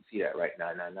angles. You see that, right?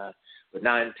 999. But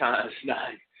 9 times,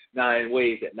 9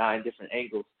 ways at 9 different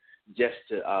angles just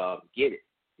to get it,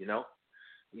 you know?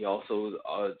 You also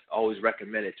always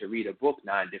recommended to read a book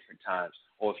 9 different times,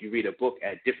 or if you read a book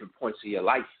at different points of your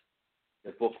life,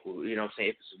 The book will, you know what I'm saying,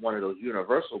 if it's one of those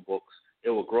universal books, it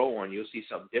will grow on you. You'll see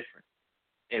something different.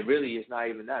 And really, it's not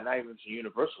even that, not even a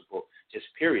universal book, just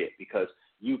period, because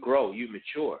you grow, you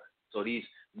mature. So these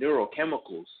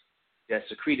neurochemicals that's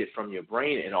secreted from your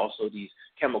brain, and also these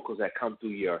chemicals that come through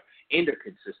your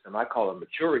endocrine system, I call them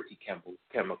maturity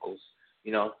chemicals.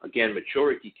 You know, again,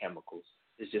 maturity chemicals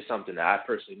is just something that I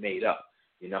personally made up.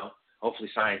 You know, hopefully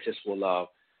scientists will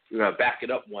back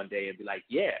it up one day and be like,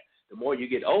 yeah, the more you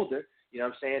get older, you know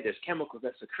what I'm saying, there's chemicals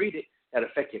that secreted that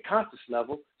affect your conscious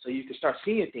level, so you can start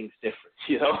seeing things different.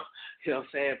 You know what I'm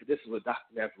saying? But this is what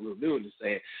Dr.Neb Heru-Nun is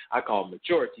saying. I call them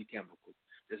maturity chemicals.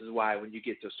 This is why when you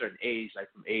get to a certain age, like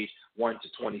from age 1 to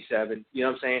 27, you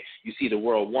know what I'm saying, you see the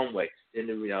world one way. Then,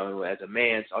 you know, as a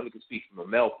man, so I only can speak from a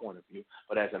male point of view,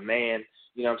 but as a man,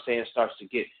 you know what I'm saying, starts to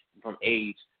get from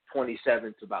age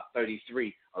 27 to about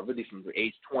 33, or really from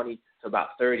age 20 to about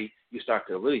 30, you start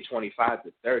to really 25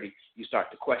 to 30, you start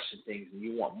to question things and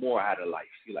you want more out of life.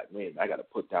 You're like, man, I got to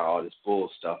put down all this bull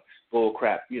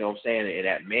crap, you know what I'm saying? And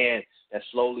that man, that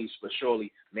slowly but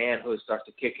surely, manhood starts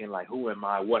to kick in, like, who am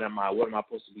I? What am I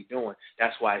supposed to be doing?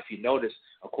 That's why if you notice,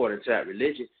 according to that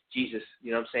religion, Jesus,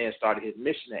 you know what I'm saying, started his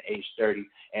mission at age 30,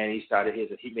 and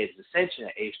he made his ascension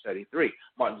at age 33.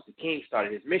 Martin Luther King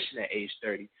started his mission at age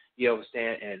 30. You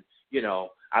understand? And, you know,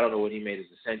 I don't know when he made his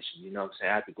ascension, you know what I'm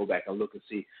saying? I have to go back and look and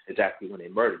see exactly when they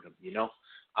murdered him, you know?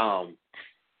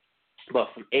 But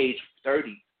from age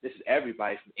 30, this is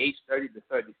everybody, from age 30 to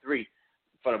 33,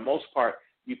 for the most part,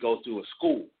 you go through a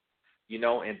school, you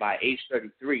know, and by age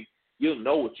 33, you'll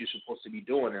know what you're supposed to be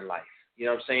doing in life. You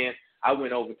know what I'm saying? I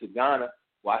went over to Ghana.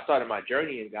 Well, I started my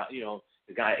journey in Ghana, you know,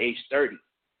 the guy at age 30.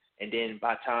 And then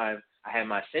by the time I had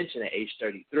my ascension at age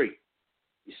 33,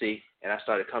 you see, and I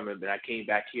started coming, but I came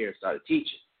back here and started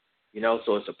teaching, you know,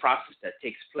 so it's a process that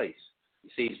takes place. You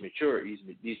see, these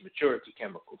maturity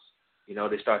chemicals, you know,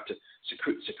 they start to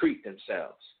secrete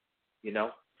themselves, you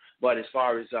know. But as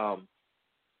far as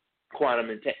quantum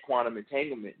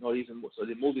entanglement, so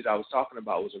the movies I was talking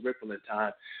about was A Wrinkle in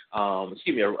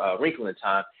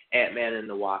Time, Ant-Man and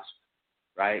the Wasp,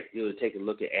 right? You would take a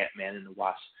look at Ant-Man and the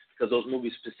Wasp, because those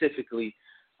movies specifically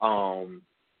home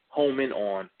in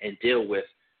on and deal with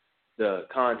the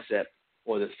concept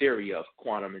or the theory of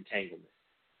quantum entanglement,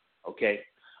 okay?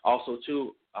 Also,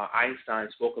 too, Einstein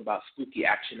spoke about spooky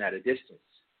action at a distance.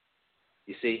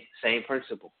 You see, same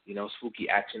principle, you know, spooky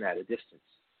action at a distance.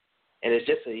 And it's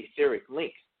just an etheric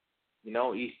link, you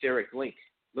know, etheric link.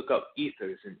 Look up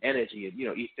ethers and energy and, you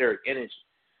know, etheric energy.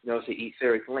 You know, it's an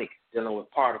etheric link dealing with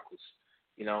particles,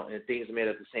 you know, and things are made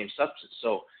of the same substance.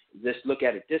 So just look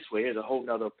at it this way. Here's a whole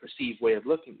other perceived way of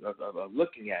looking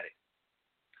at it.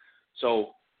 So,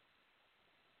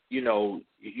 you know,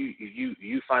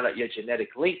 you find out your genetic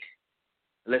link.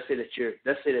 Let's say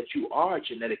that you are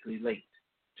genetically linked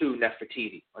to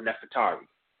Nefertiti or Nefertari.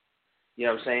 You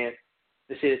know what I'm saying?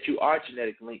 Let's say that you are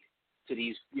genetically linked to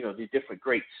these, you know, the different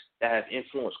greats that have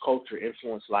influenced culture,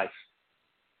 influenced life.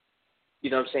 You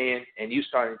know what I'm saying? And you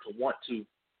starting to want to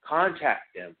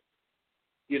contact them.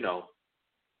 You know,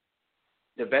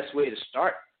 the best way to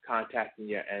start contacting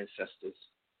your ancestors,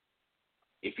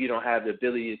 if you don't have the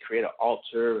ability to create an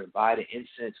altar and buy the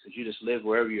incense because you just live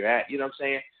wherever you're at, you know what I'm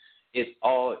saying?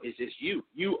 It's just you.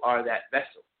 You are that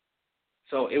vessel.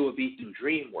 So it would be through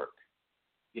dream work,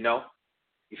 you know?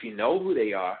 If you know who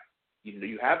they are, you know,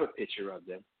 you have a picture of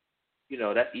them, you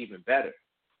know, that's even better.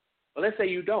 But let's say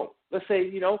you don't. Let's say,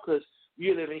 you know, because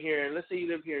you're living here, and let's say you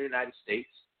live here in the United States,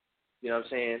 you know what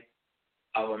I'm saying,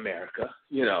 of America,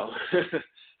 you know.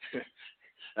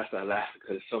 That's not laughing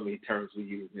because so many terms we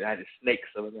use, United Snakes,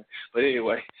 some of that. But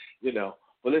anyway, you know,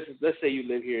 but let's say you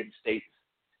live here in the States,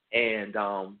 and,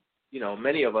 you know,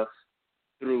 many of us,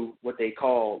 through what they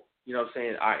call, you know what I'm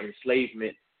saying, our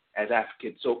enslavement as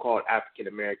so-called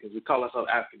African Americans. We call ourselves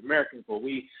African Americans, but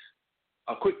we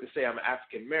are quick to say I'm an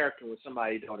African American when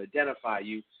somebody don't identify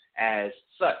you as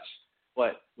such.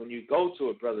 But when you go to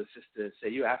a brother or sister and say,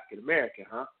 you're African American,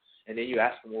 huh? And then you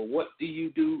ask them, well, what do you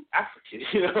do African?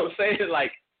 You know what I'm saying?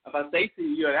 Like, if I say to you,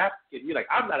 you're an African, you're like,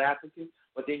 I'm not African,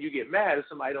 but then you get mad if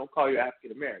somebody don't call you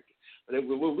African American. But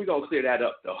we're going to clear that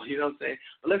up, though. You know what I'm saying?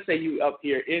 But let's say you up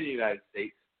here in the United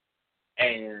States,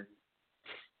 and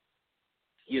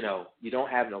you know, you don't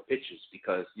have no pictures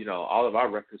because, you know, all of our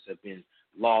records have been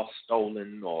lost,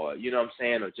 stolen, or, you know what I'm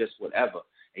saying, or just whatever.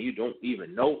 And you don't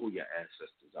even know who your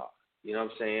ancestors are. You know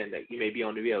what I'm saying? That you may be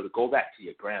only be able to go back to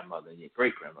your grandmother and your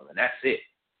great-grandmother, and that's it.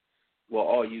 Well,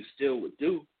 all you still would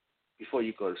do before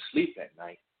you go to sleep at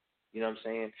night, you know what I'm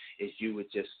saying, is you would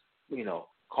just, you know,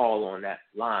 call on that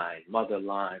line, mother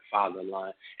line, father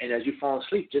line. And as you fall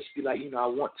asleep, just be like, you know, I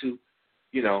want to,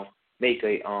 you know, make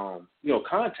a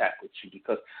contact with you,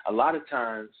 because a lot of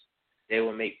times they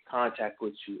will make contact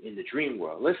with you in the dream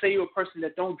world. Let's say you're a person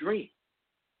that don't dream.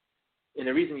 And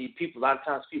the reason a lot of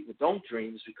times people don't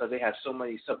dream is because they have so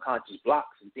many subconscious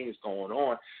blocks and things going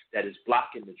on that is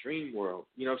blocking the dream world.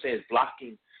 You know what I'm saying? It's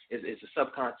blocking, it's a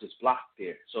subconscious block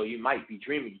there. So you might be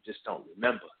dreaming, you just don't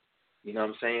remember. You know what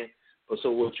I'm saying? But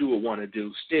so what you would want to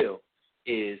do still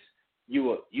is you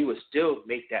would still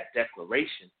make that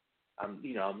declaration. I'm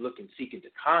seeking to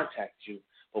contact you.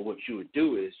 But what you would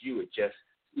do is you would just,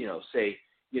 say,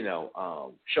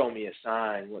 show me a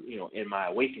sign, in my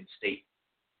awakened state.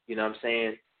 You know what I'm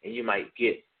saying? And you might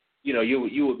get, you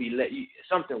will be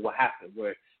something will happen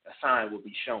where a sign will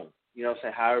be shown. You know what I'm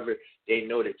saying? However, they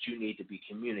know that you need to be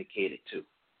communicated to.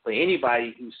 But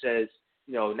anybody who says,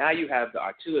 now you have the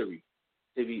artillery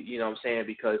to be, you know what I'm saying?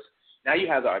 Because now you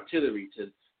have the artillery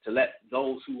to let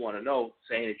those who want to know,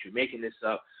 saying that you're making this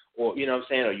up, or, you know what I'm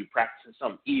saying, or you're practicing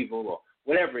something evil or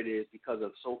whatever it is because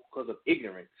of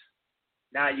ignorance.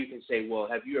 Now you can say, well,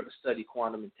 have you ever studied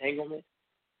quantum entanglement?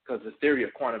 Because the theory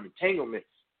of quantum entanglement,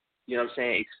 you know what I'm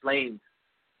saying, explains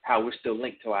how we're still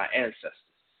linked to our ancestors.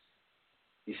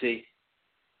 You see?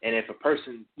 And if a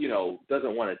person,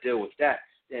 doesn't want to deal with that,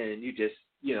 then you just,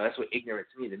 that's what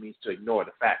ignorance means. It means to ignore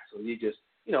the facts. So you just,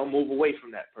 move away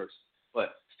from that person.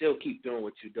 But still keep doing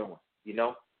what you're doing,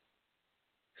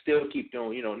 Still keep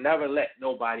doing, never let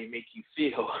nobody make you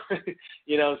feel,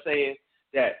 you know what I'm saying,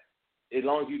 that as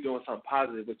long as you're doing something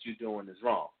positive, what you're doing is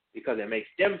wrong, because it makes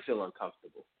them feel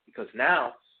uncomfortable. Because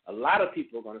now a lot of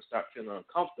people are going to start feeling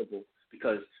uncomfortable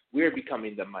because we're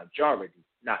becoming the majority,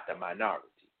 not the minority.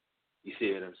 You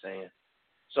see what I'm saying?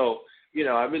 So,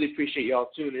 I really appreciate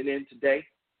y'all tuning in today.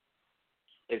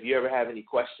 If you ever have any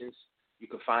questions, you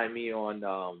can find me on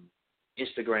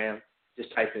Instagram.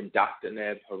 Just type in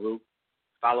Dr.Neb Heru.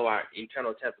 Follow our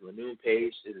Eternal Temple of Noon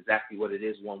page. It's exactly what it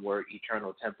is, one word,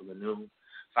 Eternal Temple of Noon.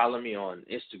 Follow me on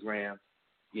Instagram,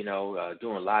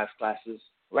 doing live classes.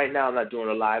 Right now I'm not doing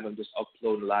a live. I'm just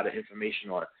uploading a lot of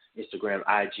information on Instagram,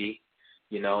 IG,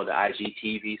 the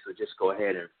IGTV. So just go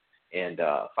ahead and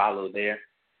follow there.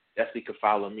 Definitely can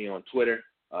follow me on Twitter,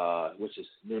 which is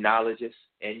Nunologist,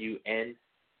 Nunologist,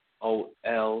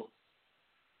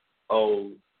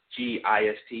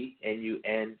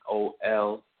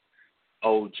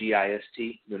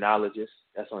 Nunologist, Nunologist.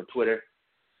 That's on Twitter.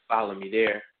 Follow me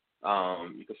there.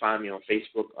 You can find me on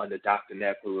Facebook under Dr.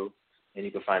 Neb Heru, and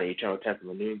you can find the Eternal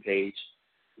Temple of Noon page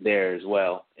there as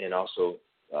well, and also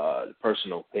the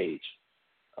personal page.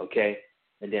 Okay?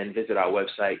 And then visit our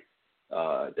website,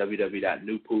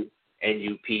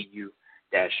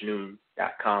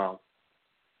 www.nupu-noon.com.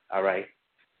 All right?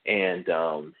 And,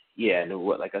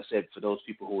 like I said, for those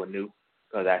people who are new,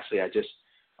 because actually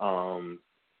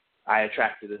I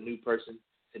attracted a new person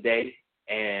today,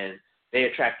 and they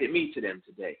attracted me to them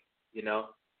today,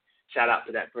 Shout out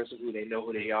to that person who they know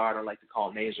who they are. I don't like to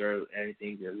call names or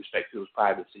anything to respect people's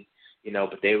privacy,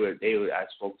 but I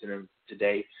spoke to them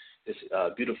today, this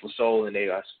beautiful soul, and they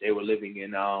were living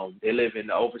in, they live in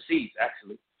overseas,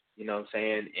 actually, in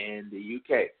the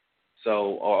UK.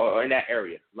 So, or in that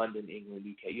area, London, England,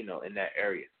 UK, in that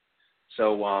area.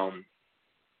 So,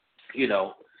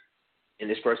 and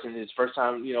this person is first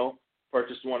time,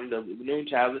 purchased one of the Noon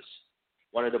tablets,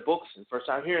 one of the books, and first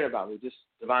time hearing about it. It just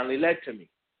divinely led to me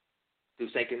through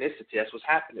synchronicity. That's what's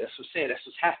happening. That's what's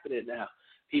happening now.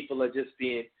 People are just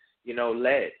being,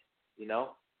 led,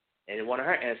 and one of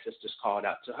her ancestors called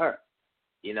out to her.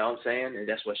 You know what I'm saying? And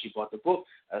that's why she bought the book.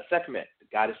 Sekhmet, the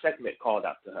goddess Sekhmet, called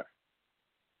out to her.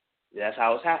 That's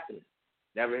how it's happening.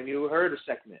 Never knew heard of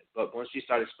Sekhmet, but once she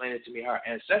started explaining to me her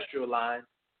ancestral line,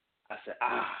 I said,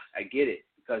 I get it,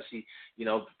 because she,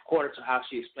 according to how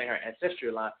she explained her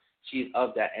ancestral line, she's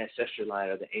of that ancestral line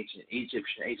of the ancient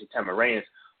Egyptian, ancient Tamarans,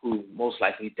 who most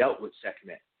likely dealt with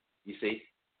Sekhmet. You see,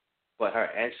 but her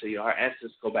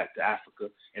ancestors go back to Africa,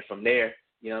 and from there,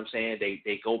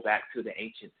 they go back to the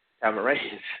ancient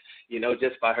Tamarans.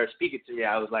 Just by her speaking to me,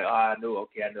 I was like, I know,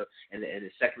 and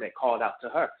the Sekhmet called out to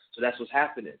her. So that's what's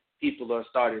happening. People are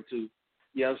starting to,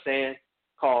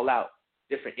 call out.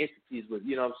 Different entities will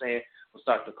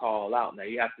start to call out. Now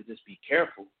you have to just be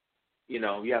careful. You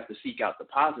have to seek out the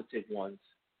positive ones,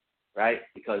 right?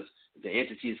 Because if the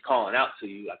entity is calling out to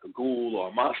you like a ghoul or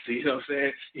a monster, you're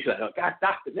like, oh, God,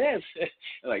 Dr. Neb.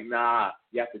 Like, nah,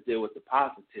 you have to deal with the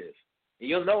positive. And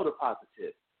you'll know the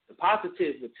positive. The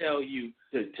positive will tell you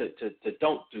to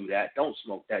don't do that, don't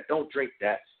smoke that, don't drink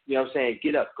that.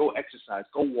 Get up, go exercise,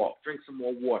 go walk, drink some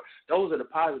more water. Those are the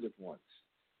positive ones,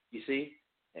 you see?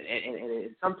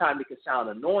 And sometimes it can sound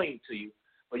annoying to you,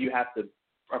 but you have to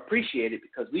appreciate it,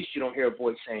 because at least you don't hear a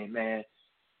voice saying, man,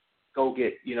 go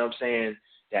get, you know what I'm saying,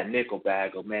 that nickel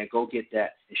bag, or man, go get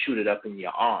that and shoot it up in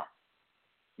your arm.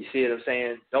 You see what I'm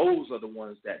saying? Those are the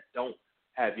ones that don't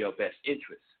have your best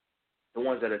interests. The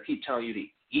ones that keep telling you to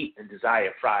eat and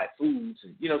desire fried foods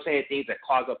and, you know what I'm saying, things that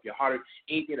clog up your heart,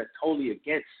 anything that's totally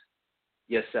against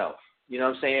yourself. You know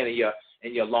what I'm saying?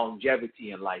 And your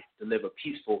longevity in life, to live a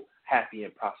peaceful, happy,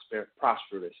 and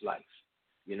prosperous life,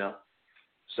 you know?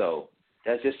 So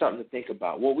that's just something to think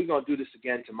about. Well, we're going to do this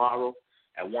again tomorrow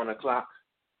at 1 o'clock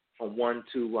from 1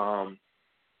 to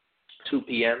 2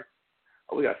 p.m.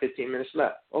 Oh, we got 15 minutes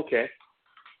left. Okay.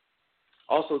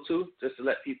 Also, too, just to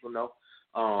let people know,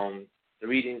 the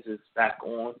readings is back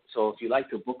on. So if you'd like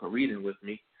to book a reading with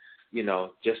me, you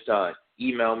know, just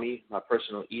email me, my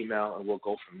personal email, and we'll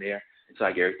go from there until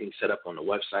I get everything set up on the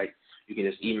website. You can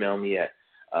just email me at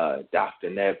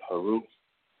Dr.Neb Heru,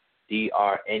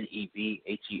 DrNebHeru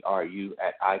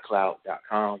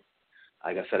 @iCloud.com.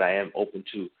 Like I said, I am open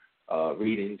to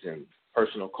readings and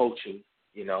personal coaching,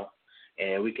 you know,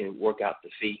 and we can work out the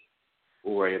fee.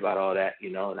 We'll worry about all that, you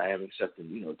know, and I am accepting,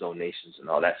 you know, donations and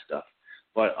all that stuff.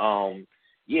 But,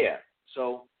 yeah,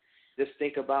 so just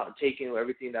think about taking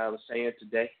everything that I was saying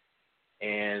today.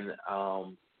 And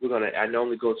we're going to, I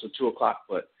normally go till 2 o'clock,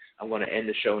 but I'm going to end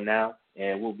the show now,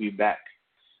 and we'll be back.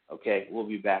 Okay, we'll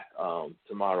be back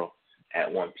tomorrow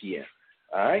at 1 p.m.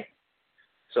 All right?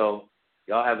 So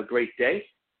y'all have a great day,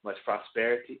 much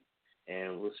prosperity,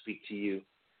 and we'll speak to you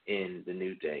in the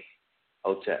new day.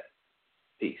 Hotep.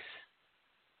 Peace.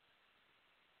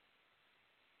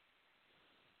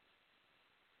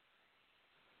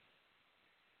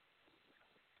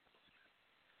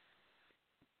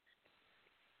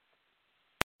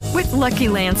 With Lucky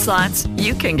Land Slots,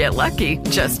 you can get lucky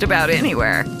just about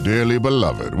anywhere. Dearly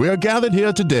beloved, we are gathered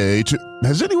here today to...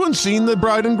 Has anyone seen the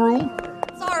bride and groom?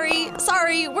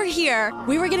 Sorry, we're here.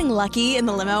 We were getting lucky in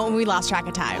the limo and we lost track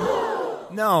of time.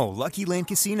 No, Lucky Land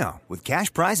Casino, with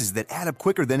cash prizes that add up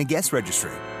quicker than a guest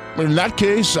registry. In that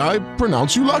case, I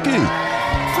pronounce you lucky.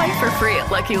 Play for free at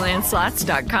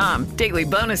LuckyLandSlots.com. Daily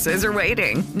bonuses are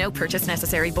waiting. No purchase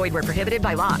necessary. Void where prohibited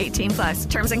by law. 18+.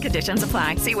 Terms and conditions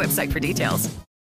apply. See website for details.